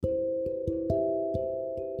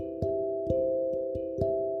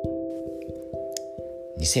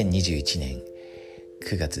2021年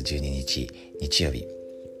9月12日日曜日、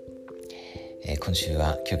今週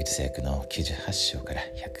は教義と聖約の98章から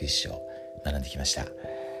101章学んできました。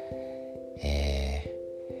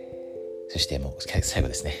そしてもう最後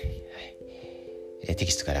ですね、テ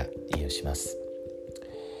キストから引用します。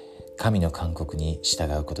神の勧告に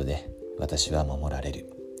従うことで私は守られる。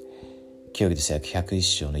教義と聖約101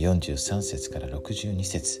章の43節から62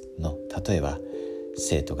節の例えは、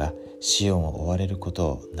生徒がシオンを追われること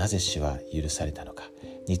をなぜ主は許されたのか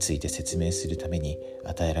について説明するために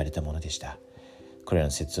与えられたものでした。これら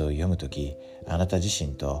の説を読むとき、あなた自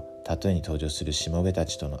身と例えに登場するしもべた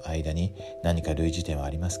ちとの間に何か類似点はあ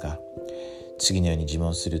りますか？次のように自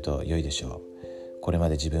問すると良いでしょう。これま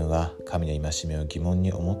で自分は神の戒めを疑問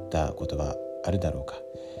に思ったことはあるだろうか？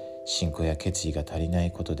信仰や決意が足りな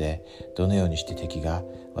いことでどのようにして敵が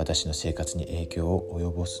私の生活に影響を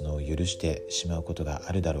及ぼすのを許してしまうことが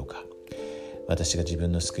あるだろうか？私が自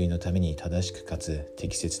分の救いのために正しくかつ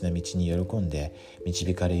適切な道に喜んで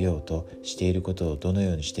導かれようとしていることをどの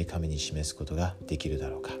ようにして神に示すことができるだ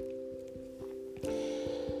ろうか。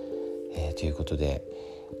ということで、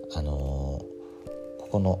こ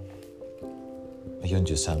この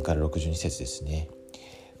43から62節ですね、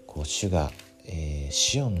主が、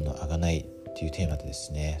シオンの贖いというテーマでで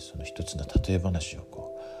すね、その一つの例え話を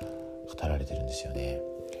語られてるんですよね。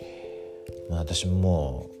私も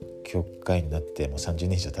もう教会になってもう30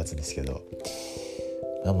年以上経つんですけど、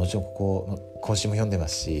もちろん今週も読んでま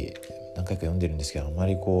すし何回か読んでるんですけど、あま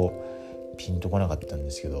りピンとこなかったん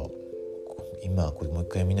ですけど、今もう一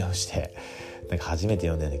回見直してなんか初めて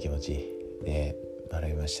読んだような気持ちで学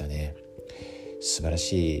びましたね。素晴ら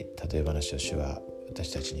しい例え話を主は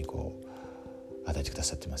私たちに与えてくだ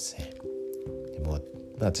さってますね。でも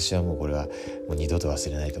私はもうこれはもう二度と忘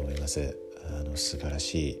れないと思います。素晴ら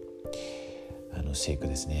しい聖句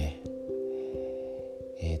ですね。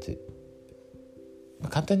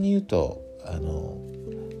簡単に言うと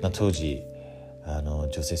当時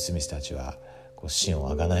ジョセフ・スミスたちはシオンを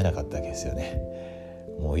あがなえなかったわけですよね。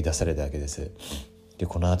もう追い出されたわけです。で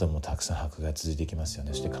この後もたくさん迫害が続いていきますよ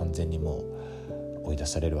ね。そして完全にもう追い出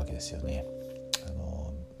されるわけですよね、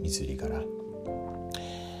ミズーリから。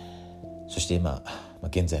そして今、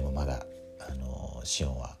現在もまだシ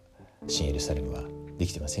オンは新エルサレムはで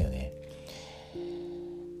きてませんよね。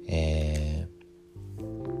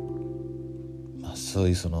そう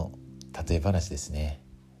いうその例え話ですね。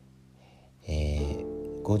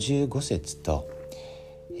55節と、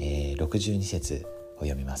62節を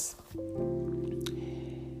読みます。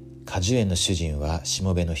果樹園の主人はし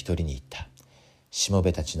もべの一人に言った。しも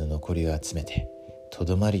べたちの残りを集めてと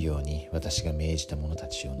どまるように私が命じた者た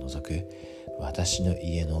ちを除く私の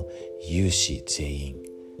家の有志全員、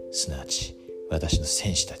すなわち私の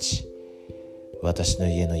戦士たち、私の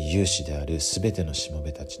家の有志であるすべてのしも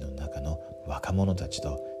べたちの中の若者たち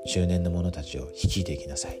と中年の者たちを率いていき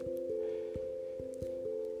なさい。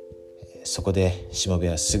そこでしもべ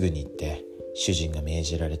はすぐに行って主人が命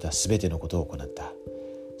じられたすべてのことを行った。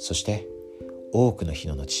そして多くの日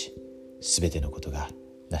の後、すべてのことが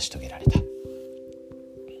成し遂げられた。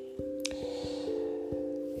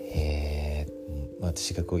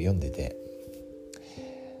私が読んでて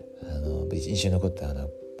印象に残った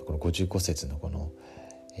この55節の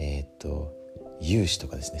勇士と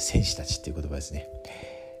かですね、戦士たちっていう言葉ですね。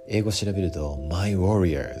英語調べると My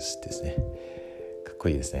Warriors ですね。かっこ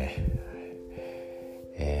いいですね。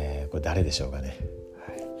これ誰でしょうかね。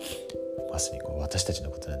まさに私たちの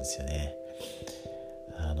ことなんですよね。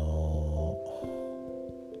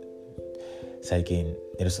最近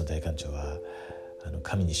ネルソン大官長は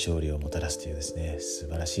神に勝利をもたらすというですね、素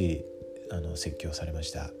晴らしい説教をされま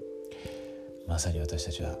した。まさに私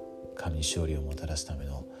たちは神に勝利をもたらすため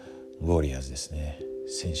のウォリアーズですね、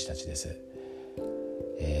戦士たちです。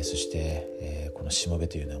そして、このしもべ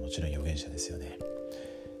というのはもちろん預言者ですよね。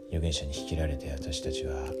預言者に引きられて私たち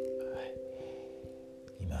は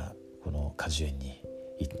今この果樹園に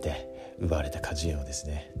行って奪われた果樹園をです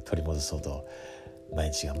ね取り戻そうと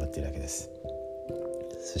毎日頑張っているわけです。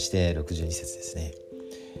そして62節ですね。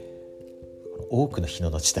多くの日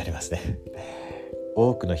の後とありますね。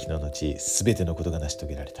多くの日の後、すべてのことが成し遂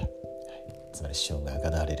げられた。つまりシオンが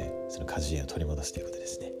贖われる、その果樹園を取り戻すということで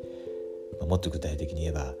すね。もっと具体的に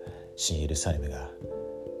言えば新エルサレムが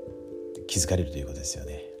築かれるということですよ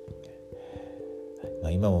ね。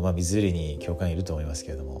今もミズーリに教会いると思います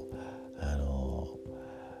けれども、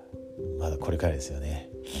まだこれからですよ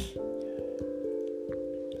ね。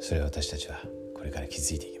それを私たちはこれから気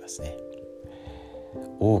づいていきますね。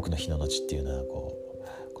多くの日の後っていうのは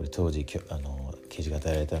これ当時啓示が与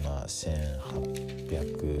えられたのは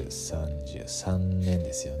1833年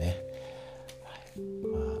ですよね。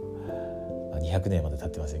200年まで経っ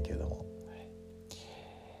てませんけれども、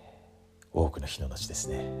多くの日の後です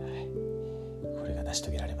ね、これが成し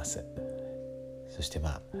遂げられます。そして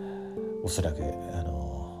おそらく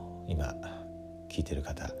今聞いている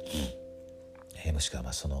方、もしく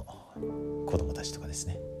はその子供たちとかです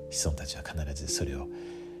ね、子孫たちは必ずそれを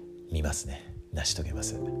見ますね、成し遂げま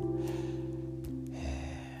す。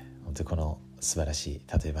本当にこの素晴らしい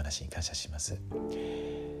例え話に感謝します。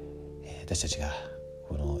私たちが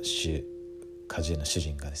この果樹園の主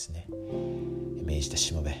人がですね命じた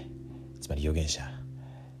しもべ、つまり預言者、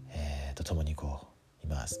と共に今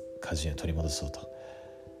果樹園を取り戻そうと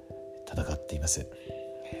戦っています。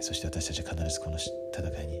そして私たちは必ずこの戦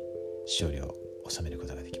いに勝利を収めるこ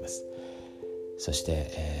とができます。そし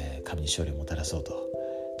て、神に勝利をもたらそうと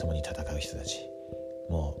共に戦う人たち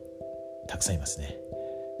もうたくさんいますね。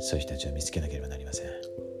そういう人たちを見つけなければなりません。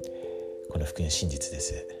この福音は真実で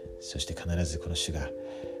す。そして必ずこの主が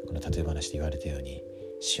この例え話で言われたように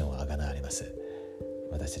シオンはあがなわれます。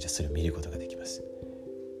私たちはそれを見ることができます。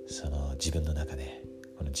その自分の中で、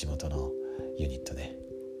この地元のユニットで、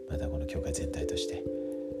またこの教会全体として、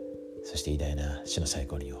そして偉大な主の再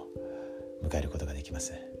降臨を迎えることができま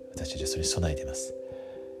す。私たちはそれに備えています。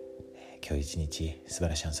今日一日素晴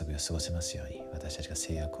らしい安息日を過ごせますように、私たちが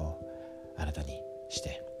制約を新たにし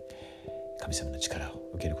て神様の力を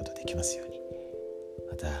受けることができますように、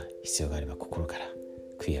また必要があれば心から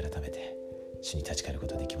悔い改めて主に立ち返るこ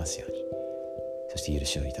とができますように、そして許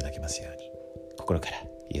しをいただけますように、心から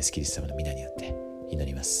イエス・キリスト様の皆によって祈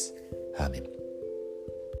ります。アーメン。